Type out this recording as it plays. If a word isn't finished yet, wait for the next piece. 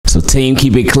So team,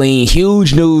 keep it clean.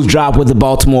 Huge news drop with the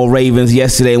Baltimore Ravens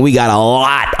yesterday, and we got a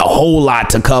whole lot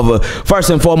to cover. First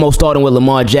and foremost, starting with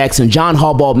Lamar Jackson. John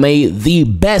Harbaugh made the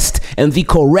best and the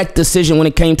correct decision when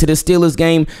it came to the Steelers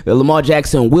game. That Lamar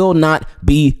Jackson will not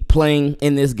be playing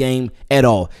in this game at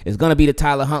all. It's going to be the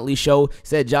Tyler Huntley show.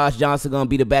 Said Josh Johnson going to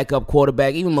be the backup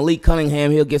quarterback. Even Malik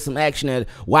Cunningham, he'll get some action at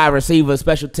wide receiver,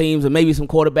 special teams, and maybe some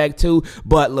quarterback too.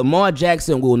 But Lamar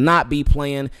Jackson will not be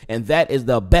playing, and that is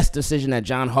the best decision that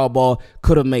John Harbaugh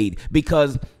could have made,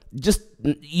 because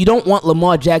you don't want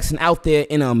Lamar Jackson out there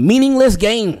in a meaningless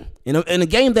game, in a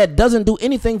game that doesn't do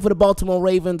anything for the Baltimore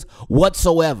Ravens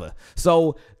whatsoever.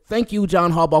 So thank you,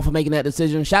 John Harbaugh, for making that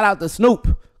decision. Shout out to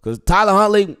Snoop, because Tyler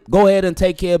Huntley, go ahead and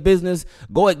take care of business.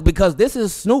 Because this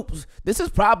is Snoop's. This is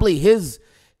probably his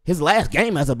last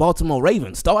game as a Baltimore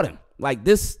Raven starting. Like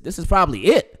this is probably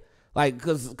it. Like,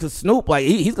 cause Snoop, like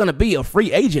he's gonna be a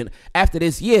free agent after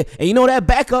this year, and you know that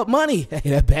backup money,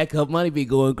 that backup money be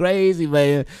going crazy,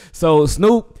 man. So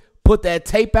Snoop, put that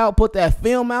tape out, put that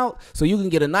film out, so you can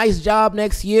get a nice job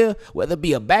next year, whether it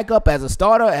be a backup as a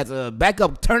starter, as a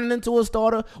backup turning into a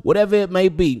starter, whatever it may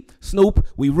be. Snoop,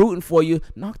 we rooting for you.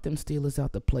 Knock them Steelers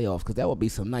out the playoffs, because that would be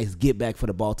some nice get back for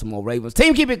the Baltimore Ravens.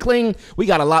 Team, keep it clean. We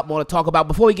got a lot more to talk about.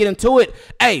 Before we get into it,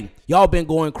 hey, y'all been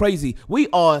going crazy. We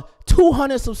are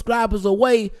 200 subscribers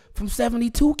away from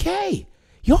 72K.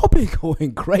 Y'all been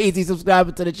going crazy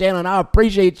subscribing to the channel, and I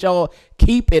appreciate y'all.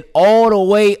 Keep it all the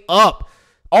way up.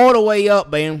 All the way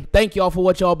up, man. Thank y'all for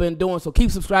what y'all been doing. So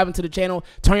keep subscribing to the channel,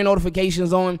 turn your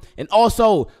notifications on, and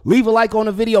also leave a like on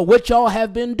the video, which y'all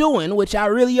have been doing, which I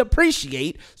really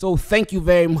appreciate. So thank you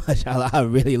very much. I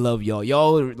really love y'all.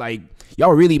 Y'all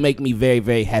really make me very,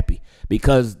 very happy,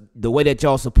 because the way that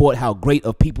y'all support how great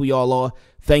of people y'all are.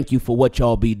 Thank you for what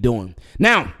y'all be doing.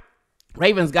 Now,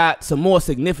 Ravens got some more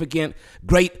significant,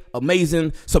 great,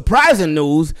 amazing, surprising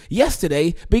news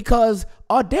yesterday, because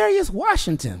Darius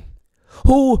Washington,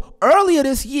 who earlier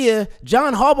this year,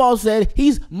 John Harbaugh said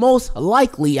he's most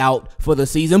likely out for the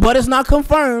season, but it's not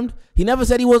confirmed. He never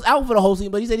said he was out for the whole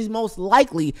season, but he said he's most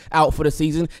likely out for the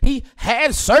season. He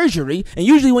had surgery, and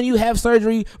usually when you have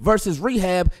surgery versus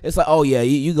rehab, it's like, oh yeah,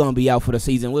 you're going to be out for the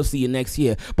season. We'll see you next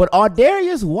year. But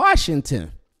Darius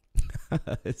Washington,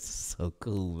 it's so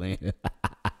cool, man.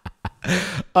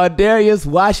 Darius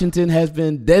Washington has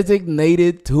been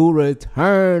designated to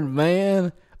return,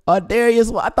 man. Darius,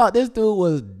 I thought this dude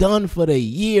was done for the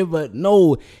year, but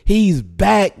no, he's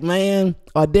back, man.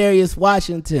 Darius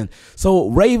Washington. So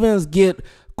Ravens get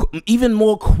even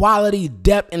more quality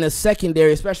depth in the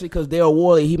secondary, especially because Darryl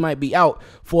Worley, he might be out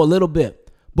for a little bit.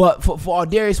 But for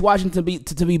Darius Washington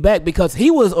to be back, because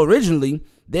he was originally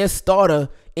their starter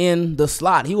in the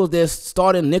slot. He was their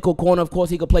starting nickel corner. Of course,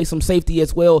 he could play some safety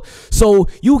as well. So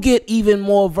you get even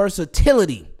more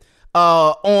versatility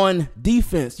on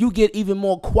defense. You get even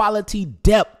more quality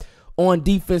depth on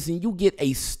defense, and you get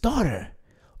a starter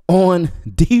on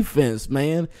defense,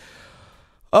 man.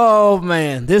 Oh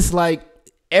man, this, like,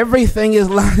 everything is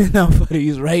lining up for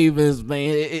these Ravens, man.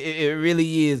 It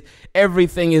really is.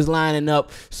 Everything is lining up.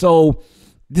 So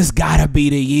this gotta be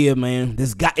the year, man.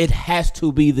 It has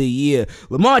to be the year.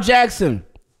 Lamar Jackson,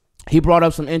 he brought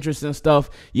up some interesting stuff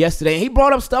yesterday. He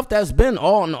brought up stuff that's been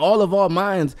on all of our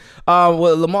minds.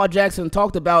 What Lamar Jackson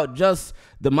talked about, just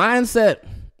the mindset.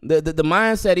 The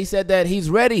mindset. He said that he's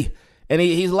ready, and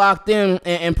he's locked in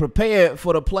and prepared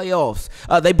for the playoffs.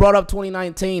 They brought up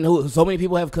 2019. So many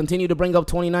people have continued to bring up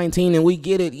 2019, and we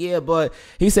get it, yeah. But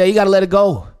he said you got to let it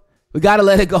go. We got to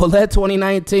let it go. Let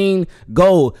 2019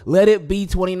 go. Let it be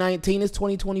 2019. It's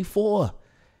 2024.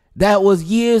 That was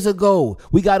years ago.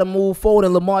 We got to move forward,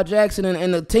 and Lamar Jackson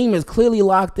and the team is clearly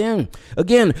locked in.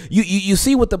 Again, you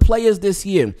see with the players this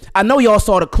year. I know y'all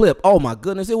saw the clip. Oh my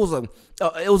goodness, it was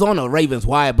on a Ravens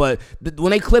wire, but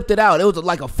when they clipped it out, it was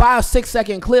like a 5-6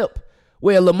 second clip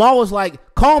where Lamar was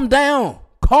like, "Calm down,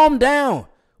 calm down.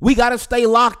 We got to stay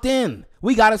locked in.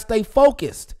 We got to stay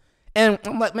focused." And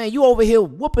I'm like, man, you over here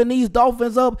whooping these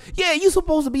Dolphins up. Yeah, you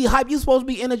supposed to be hype. You supposed to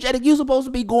be energetic. You supposed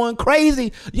to be going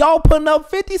crazy. Y'all putting up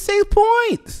 56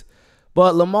 points.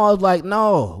 But Lamar's like,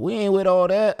 no, we ain't with all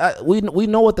that. We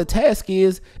know what the task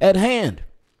is at hand.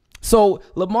 So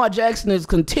Lamar Jackson is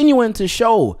continuing to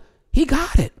show he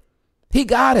got it. He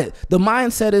got it. The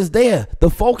mindset is there. The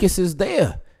focus is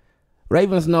there.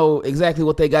 Ravens know exactly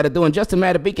what they got to do. And Justin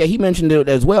Madubuike, he mentioned it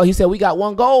as well. He said, we got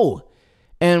one goal.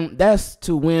 And that's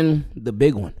to win the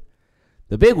big one.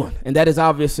 The big one. And that is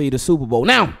obviously the Super Bowl.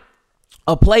 Now,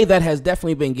 a play that has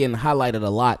definitely been getting highlighted a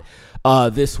lot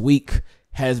this week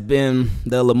has been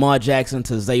the Lamar Jackson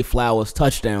to Zay Flowers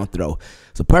touchdown throw.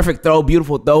 It's a perfect throw,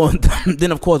 beautiful throw. And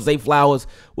then, of course, Zay Flowers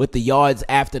with the yards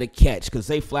after the catch. Because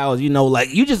Zay Flowers,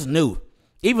 you just knew.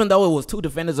 Even though it was two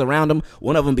defenders around him,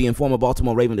 one of them being former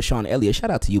Baltimore Raven Deshaun Elliott.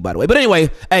 Shout out to you, by the way. But anyway,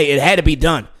 hey, it had to be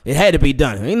done. It had to be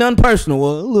done. Ain't nothing personal.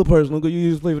 Well, a little personal because you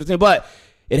just play for the team. But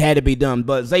it had to be done.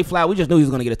 But Zay Flowers, we just knew he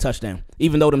was going to get a touchdown,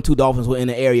 even though them two Dolphins were in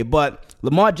the area. But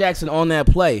Lamar Jackson on that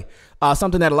play,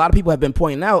 something that a lot of people have been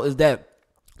pointing out is that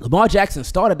Lamar Jackson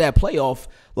started that play off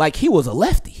like he was a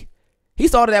lefty. He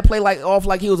started that play off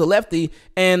like he was a lefty,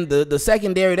 and the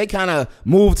secondary, they kind of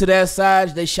moved to that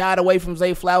side. They shied away from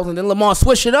Zay Flowers, and then Lamar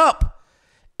switched it up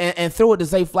and threw it to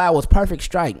Zay Flowers. Perfect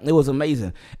strike. It was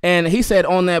amazing. And he said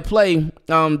on that play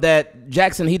that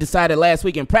Jackson, he decided last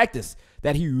week in practice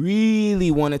that he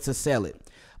really wanted to sell it.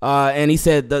 And he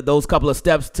said those couple of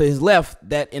steps to his left,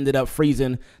 that ended up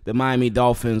freezing the Miami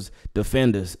Dolphins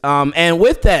defenders. And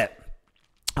with that,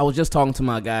 I was just talking to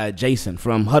my guy, Jason,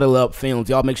 from Huddle Up Films.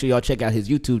 Y'all make sure y'all check out his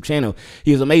YouTube channel.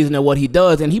 He's amazing at what he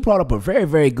does, and he brought up a very,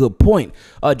 very good point.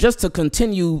 Just to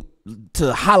continue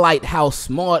to highlight how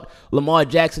smart Lamar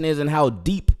Jackson is and how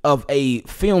deep of a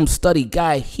film study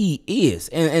guy he is.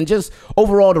 And just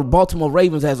overall the Baltimore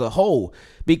Ravens as a whole.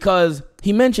 Because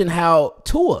he mentioned how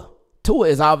Tua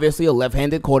is obviously a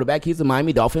left-handed quarterback. He's the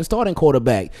Miami Dolphins starting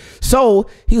quarterback. So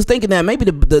he was thinking that maybe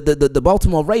the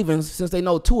Baltimore Ravens, since they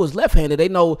know Tua's left-handed, they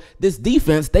know this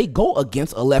defense, they go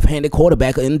against a left-handed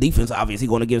quarterback, and defense obviously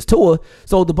going against Tua.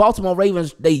 So the Baltimore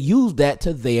Ravens, they use that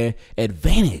to their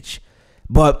advantage.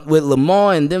 But with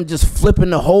Lamar and them just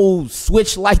flipping the whole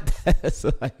switch like that,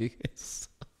 it's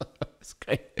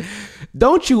great.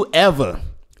 Don't you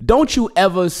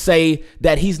ever say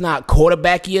that he's not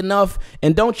quarterbacky enough,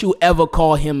 and don't you ever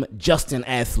call him just an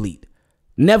athlete.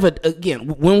 Never again.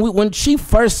 When she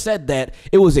first said that,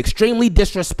 it was extremely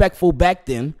disrespectful back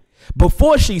then.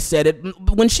 Before she said it,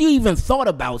 when she even thought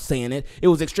about saying it, it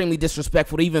was extremely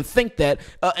disrespectful to even think that.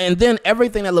 And then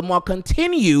everything that Lamar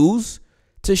continues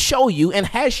to show you and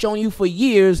has shown you for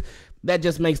years, that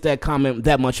just makes that comment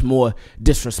that much more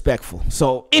disrespectful.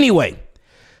 So anyway,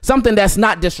 something that's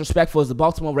not disrespectful is the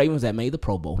Baltimore Ravens that made the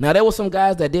Pro Bowl. Now, there were some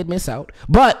guys that did miss out.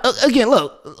 But, again,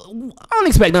 look, I don't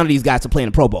expect none of these guys to play in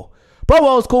the Pro Bowl. Pro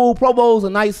Bowl is cool. Pro Bowl is a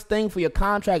nice thing for your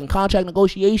contract and contract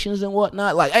negotiations and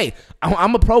whatnot. Like, hey,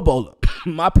 I'm a Pro Bowler.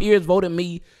 My peers voted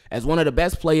me as one of the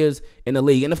best players in the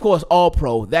league. And, of course,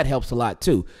 All-Pro, that helps a lot,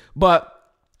 too. But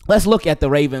let's look at the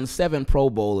Ravens' 7 Pro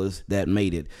Bowlers that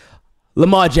made it.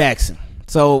 Lamar Jackson.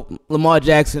 So, Lamar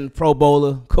Jackson, Pro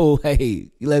Bowler, cool.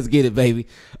 Hey, let's get it, baby.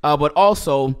 But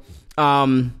also,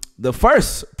 the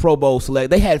first Pro Bowl select,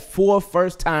 they had 4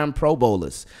 first-time Pro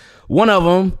Bowlers. One of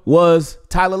them was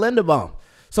Tyler Linderbaum.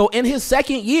 So, in his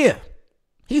second year,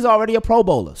 he's already a Pro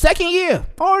Bowler. Second year,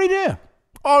 already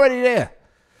there.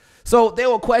 So, there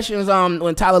were questions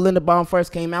when Tyler Linderbaum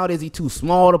first came out. Is he too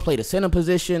small to play the center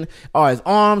position? Are his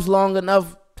arms long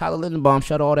enough? Tyler Linderbaum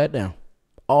shut all that down.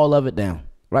 All of it down.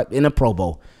 Right, in the Pro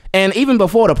Bowl. And even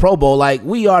before the Pro Bowl, like,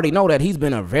 we already know that he's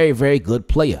been a very, very good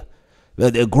player.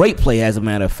 A great player, as a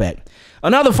matter of fact.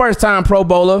 Another first-time Pro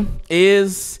Bowler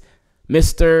is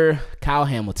Mr. Kyle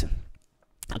Hamilton.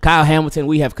 Kyle Hamilton,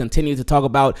 we have continued to talk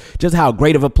about just how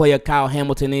great of a player Kyle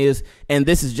Hamilton is. And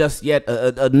this is just yet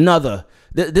another.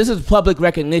 This is public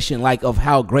recognition, like, of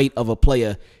how great of a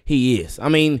player he is. I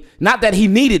mean, not that he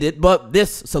needed it, but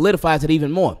this solidifies it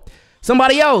even more.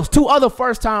 Somebody else, 2 other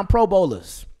first-time Pro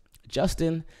Bowlers,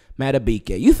 Justin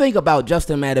Madubuike. You think about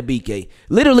Justin Madubuike,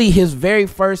 literally his very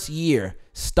first year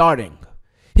starting,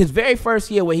 his very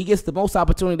first year where he gets the most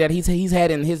opportunity that he's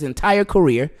had in his entire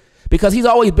career, because he's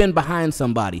always been behind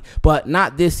somebody, but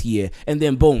not this year. And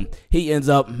then, boom, he ends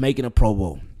up making a Pro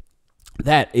Bowl.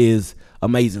 That is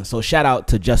amazing. So shout out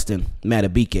to Justin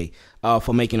Madubuike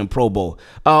for making a Pro Bowl.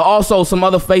 Also, some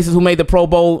other faces who made the Pro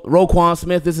Bowl. Roquan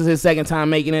Smith, this is his 2nd time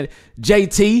making it.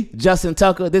 JT, Justin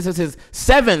Tucker, this is his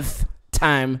 7th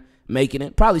time making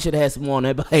it. Probably should have had some more on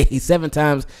there, but hey, 7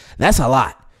 times, that's a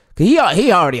lot. He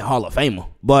already a Hall of Famer,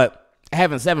 but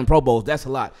having 7 Pro Bowls, that's a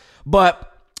lot. But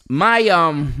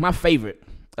my favorite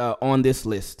on this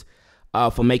list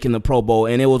for making the Pro Bowl,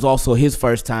 and it was also his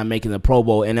first time making the Pro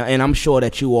Bowl, and I'm sure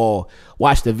that you all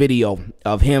watched the video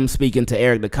of him speaking to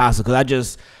Eric DeCosta,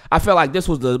 because I felt like this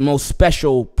was the most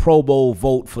special Pro Bowl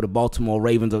vote for the Baltimore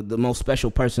Ravens, the most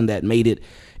special person that made it,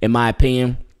 in my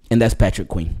opinion, and that's Patrick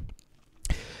Queen.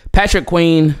 Patrick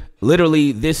Queen,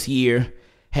 literally this year,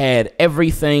 had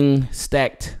everything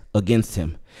stacked against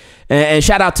him. And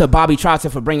shout out to Bobby Trotter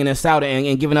for bringing this out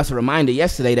and giving us a reminder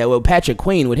yesterday that with Patrick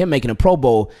Queen, with him making a Pro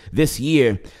Bowl this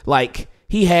year, like,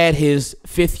 he had his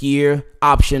 5th year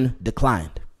option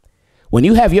declined, When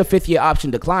you have your 5th-year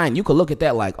option decline, you could look at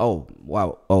that like, oh,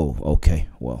 wow, oh, okay,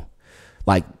 well,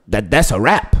 like that's a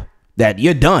wrap. That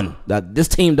you're done. That this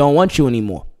team don't want you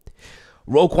anymore.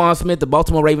 Roquan Smith, the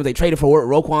Baltimore Ravens, they traded for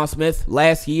Roquan Smith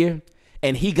last year,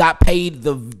 and he got paid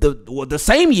the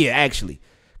same year actually,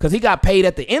 because he got paid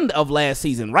at the end of last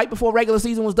season, right before regular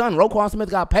season was done. Roquan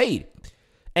Smith got paid,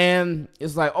 and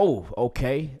it's like, oh,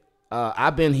 okay.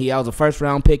 I've been here. I was a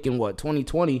first-round pick in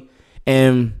 2020,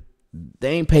 and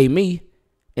they ain't paid me.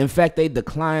 In fact, they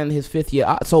declined his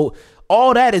 5th-year. So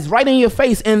all that is right in your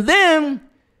face, and then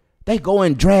they go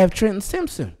and draft Trenton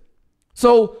Simpson.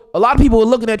 So a lot of people were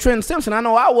looking at Trenton Simpson. I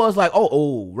know I was like,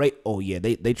 yeah,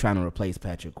 they trying to replace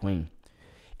Patrick Queen,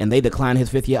 and they declined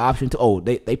his 5th-year option to.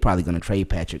 They probably gonna trade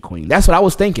Patrick Queen. That's what I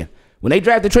was thinking when they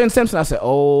drafted Trenton Simpson. I said,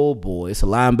 oh boy, it's a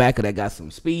linebacker that got some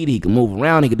speed. He can move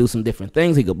around. He can do some different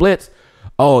things. He could blitz.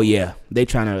 Oh yeah, they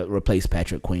trying to replace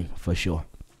Patrick Queen for sure.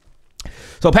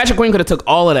 So Patrick Queen could have took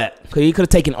all of that. He could have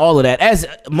taken all of that, as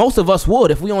most of us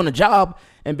would if we on the job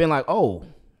and been like, oh,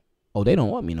 they don't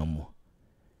want me no more.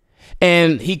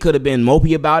 And he could have been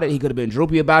mopey about it. He could have been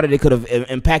droopy about it. It could have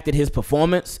impacted his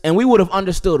performance, and we would have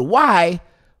understood why,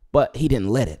 but he didn't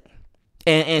let it.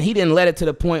 And he didn't let it to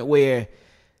the point where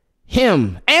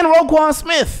him and Roquan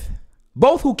Smith,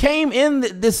 both who came in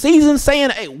this season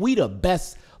saying, hey, we the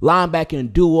best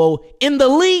linebacking duo in the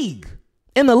league.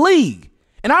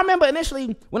 And I remember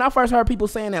initially when I first heard people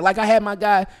saying that, like I had my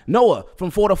guy Noah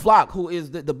from For the Flock, who is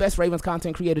the best Ravens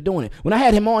content creator doing it. When I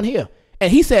had him on here,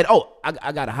 and he said, oh,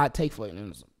 I got a hot take for you.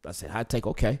 And I said, hot take,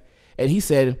 okay. And he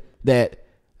said that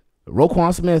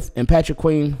Roquan Smith and Patrick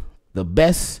Queen, the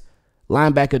best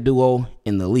linebacker duo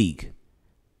in the league.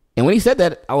 And when he said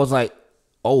that, I was like,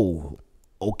 oh,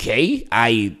 okay.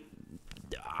 I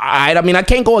mean, I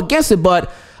can't go against it,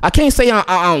 but I can't say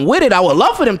I'm with it. I would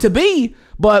love for them to be,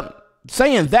 but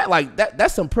saying that, like,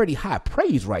 that's some pretty high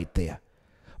praise right there.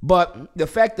 But the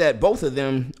fact that both of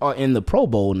them are in the Pro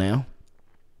Bowl now,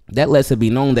 that lets it be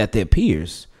known that their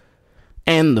peers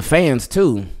and the fans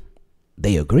too,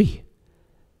 they agree.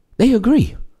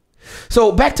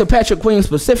 So back to Patrick Queen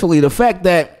specifically, the fact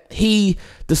that he,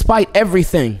 despite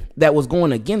everything that was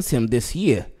going against him this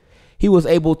year, he was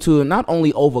able to not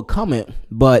only overcome it,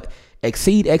 but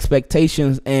exceed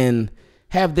expectations and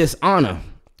have this honor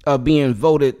of being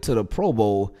voted to the Pro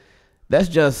Bowl.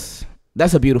 That's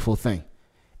a beautiful thing.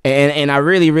 And I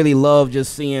really, really love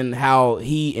just seeing how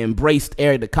he embraced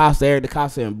Eric DeCosta. Eric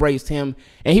DeCosta embraced him,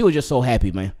 and he was just so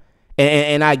happy, man.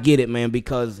 And I get it, man,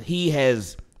 because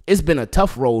it's been a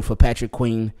tough road for Patrick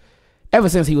Queen ever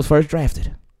since he was first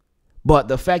drafted. But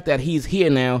the fact that he's here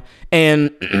now,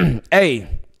 and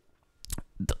hey,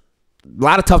 a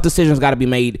lot of tough decisions got to be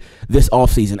made this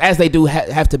offseason, as they do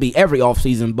have to be every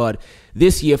offseason, but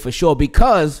this year for sure,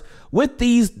 because with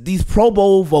these Pro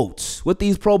Bowl votes, with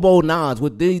these Pro Bowl nods,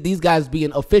 with these guys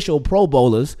being official Pro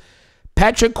Bowlers,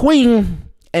 Patrick Queen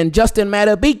and Justin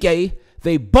Madubuike,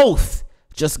 they both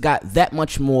just got that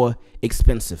much more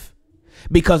expensive.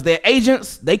 Because their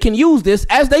agents, they can use this,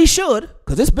 as they should,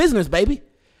 because it's business, baby.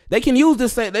 They can use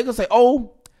this, they can say,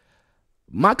 oh,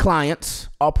 my clients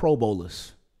are Pro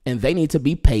Bowlers, and they need to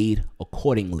be paid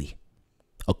accordingly.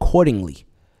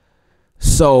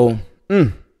 So,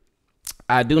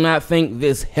 I do not think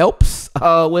this helps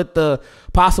with the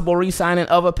possible re-signing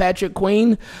of a Patrick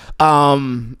Queen.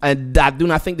 And I do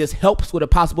not think this helps with a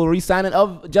possible re-signing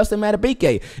of Justin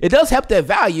Madubuike. It does help their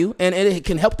value, and it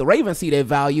can help the Ravens see their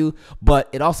value, but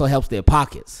it also helps their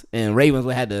pockets. And Ravens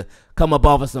will have to come up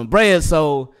off of some bread,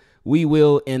 so we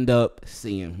will end up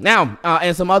seeing. Now,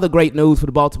 and some other great news for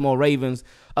the Baltimore Ravens.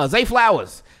 Zay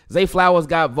Flowers. Zay Flowers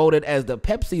got voted as the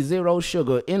Pepsi Zero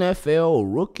Sugar NFL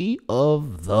Rookie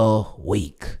of the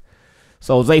Week.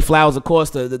 So Zay Flowers, of course,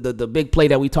 the big play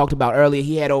that we talked about earlier,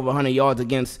 he had over 100 yards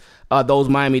against those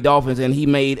Miami Dolphins, and he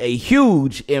made a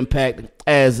huge impact,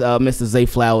 as Mr. Zay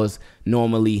Flowers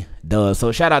normally does.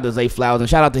 So shout out to Zay Flowers, and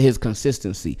shout out to his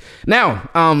consistency. Now,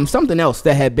 something else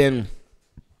that had been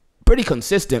pretty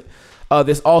consistent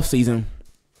this offseason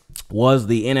was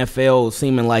the NFL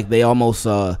seeming like there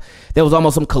was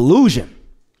almost some collusion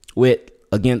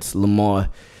against Lamar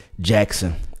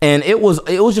Jackson. And it was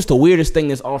just the weirdest thing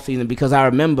this offseason, because I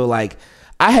remember, like,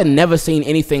 I had never seen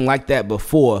anything like that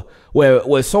before,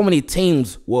 where so many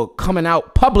teams were coming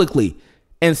out publicly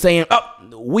and saying,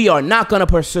 oh, we are not going to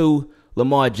pursue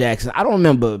Lamar Jackson. I don't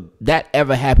remember that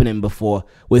ever happening before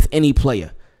with any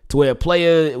player, to where a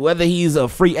player, whether he's a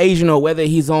free agent or whether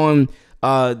he's on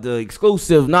the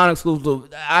exclusive,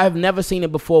 non-exclusive, I've never seen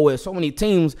it before, where so many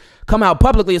teams come out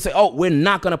publicly and say, oh, we're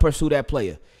not going to pursue that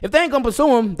player. If they ain't going to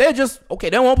pursue him, they're just, okay,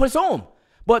 they won't pursue him.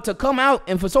 But to come out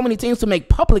and for so many teams to make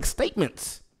public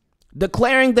statements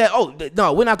declaring that, oh,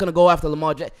 no, we're not going to go after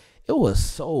Lamar Jackson. It was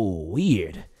so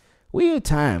weird. Weird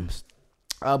times.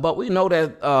 But we know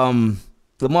that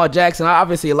Lamar Jackson,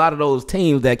 obviously a lot of those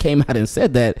teams that came out and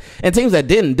said that, and teams that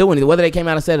didn't do anything, whether they came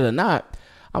out and said it or not,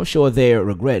 I'm sure they're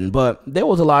regretting. But there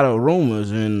was a lot of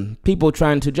rumors and people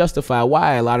trying to justify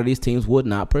why a lot of these teams would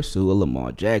not pursue a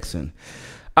Lamar Jackson.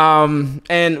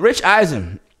 And Rich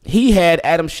Eisen, he had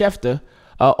Adam Schefter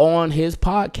on his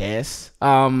podcast,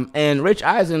 and Rich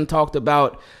Eisen talked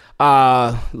about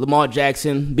Lamar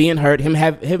Jackson being hurt, him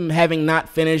having not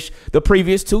finished the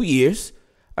previous 2 years,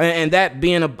 and that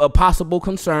being a possible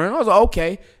concern. I was like,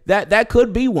 okay, that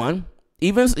could be one.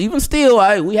 Even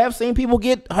still, we have seen people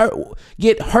get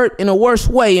hurt in a worse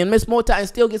way and miss more time and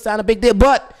still get signed a big deal.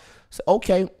 But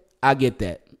okay, I get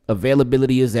that.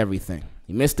 Availability is everything.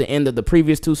 He missed the end of the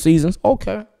previous 2 seasons.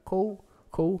 Okay, cool.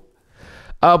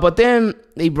 But then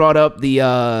he brought up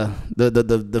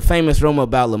the famous rumor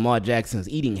about Lamar Jackson's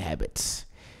eating habits.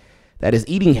 That his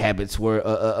eating habits were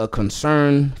a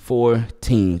concern for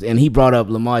teams. And he brought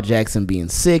up Lamar Jackson being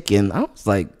sick. And I was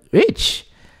like,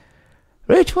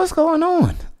 Rich, what's going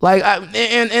on? Like,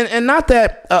 and not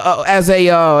that as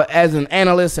an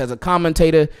analyst, as a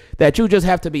commentator, that you just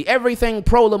have to be everything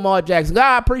pro Lamar Jackson.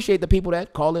 I appreciate the people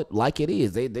that call it like it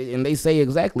is. They say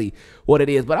exactly what it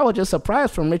is. But I was just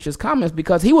surprised from Rich's comments,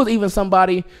 because he was even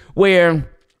somebody where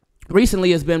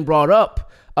recently it's been brought up,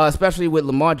 especially with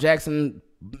Lamar Jackson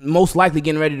most likely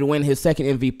getting ready to win his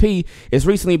second MVP. It's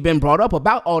recently been brought up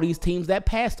about all these teams that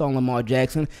passed on Lamar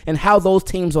Jackson and how those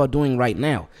teams are doing right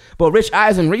now. But Rich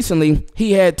Eisen recently,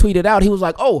 he had tweeted out, he was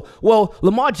like, oh, well,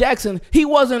 Lamar Jackson, he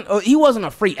wasn't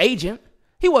a free agent.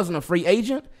 He wasn't a free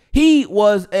agent. He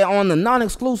was on the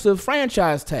non-exclusive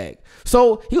franchise tag.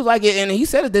 So he was like, and he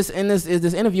said this in this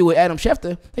interview with Adam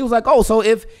Schefter. He was like, oh, so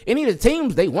if any of the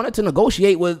teams they wanted to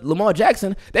negotiate with Lamar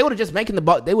Jackson, they would have just made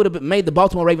the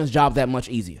Baltimore Ravens job that much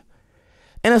easier.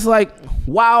 And it's like,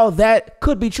 wow, that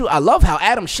could be true. I love how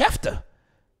Adam Schefter,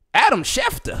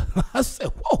 I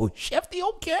said, whoa, Schefter,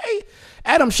 okay?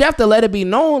 Adam Schefter let it be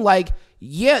known, like,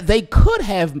 yeah, they could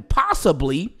have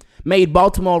possibly made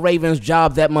Baltimore Ravens'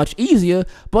 job that much easier,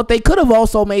 but they could have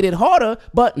also made it harder,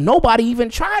 but nobody even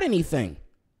tried anything.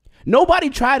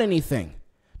 Nobody tried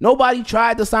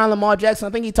to sign Lamar Jackson. I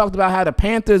think he talked about how the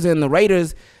Panthers and the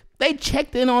Raiders, they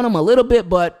checked in on him a little bit,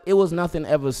 but it was nothing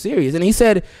ever serious. And he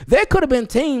said there could have been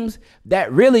teams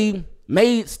that really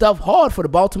made stuff hard for the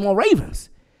Baltimore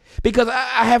Ravens. Because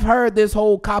I have heard this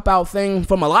whole cop-out thing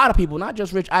from a lot of people, not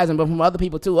just Rich Eisen, but from other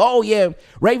people too. Oh, yeah,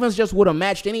 Ravens just would have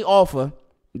matched any offer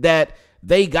that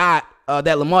they got,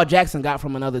 that Lamar Jackson got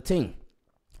from another team.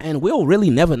 And we'll really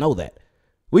never know that.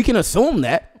 We can assume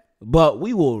that, but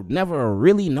we will never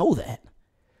really know that.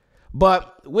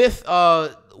 But with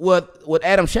what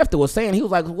Adam Schefter was saying, he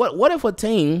was like, what if a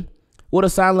team would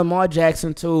have signed Lamar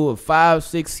Jackson to a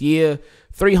 5-6 year,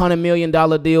 $300 million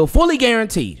deal, fully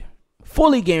guaranteed?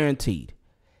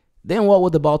 Then what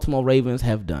would the Baltimore Ravens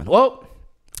have done? Well,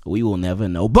 we will never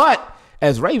know. But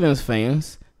as Ravens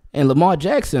fans and Lamar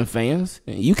Jackson fans,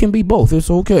 you can be both. It's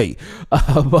okay.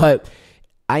 But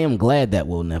I am glad that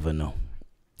we'll never know.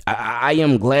 I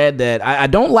am glad that I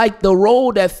don't like the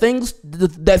road that things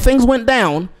went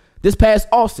down this past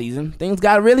offseason. Things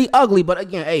got really ugly. But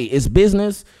again, hey, it's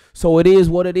business, so it is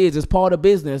what it is. It's part of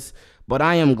business. But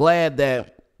I am glad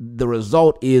that the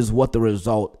result is what the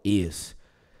result is.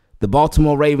 The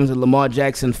Baltimore Ravens and Lamar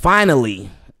Jackson finally,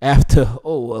 after a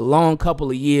long couple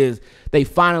of years, they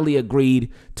finally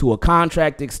agreed to a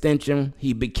contract extension.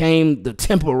 He became the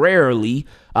temporarily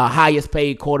highest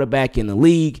paid quarterback in the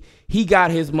league. He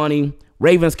got his money.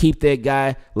 Ravens keep their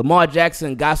guy. Lamar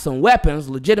Jackson got some weapons,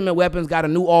 legitimate weapons, got a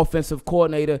new offensive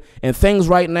coordinator, and things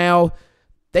right now,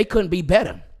 they couldn't be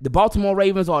better. The Baltimore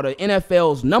Ravens are the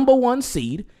NFL's #1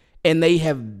 seed, and they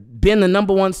have been the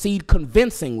 #1 seed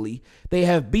convincingly. They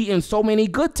have beaten so many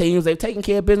good teams. They've taken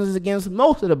care of business against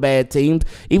most of the bad teams,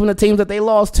 even the teams that they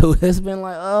lost to. It's been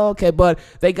like, oh, okay, but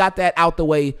they got that out the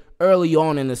way early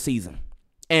on in the season.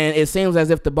 And it seems as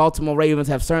if the Baltimore Ravens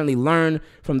have certainly learned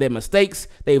from their mistakes.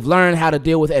 They've learned how to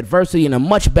deal with adversity in a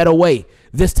much better way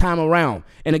this time around.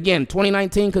 And again,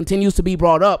 2019 continues to be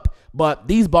brought up, but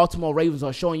these Baltimore Ravens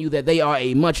are showing you that they are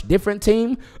a much different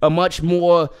team, a much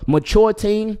more mature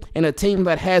team, and a team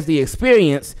that has the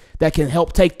experience that can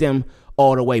help take them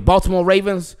all the way. Baltimore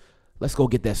Ravens, let's go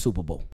get that Super Bowl.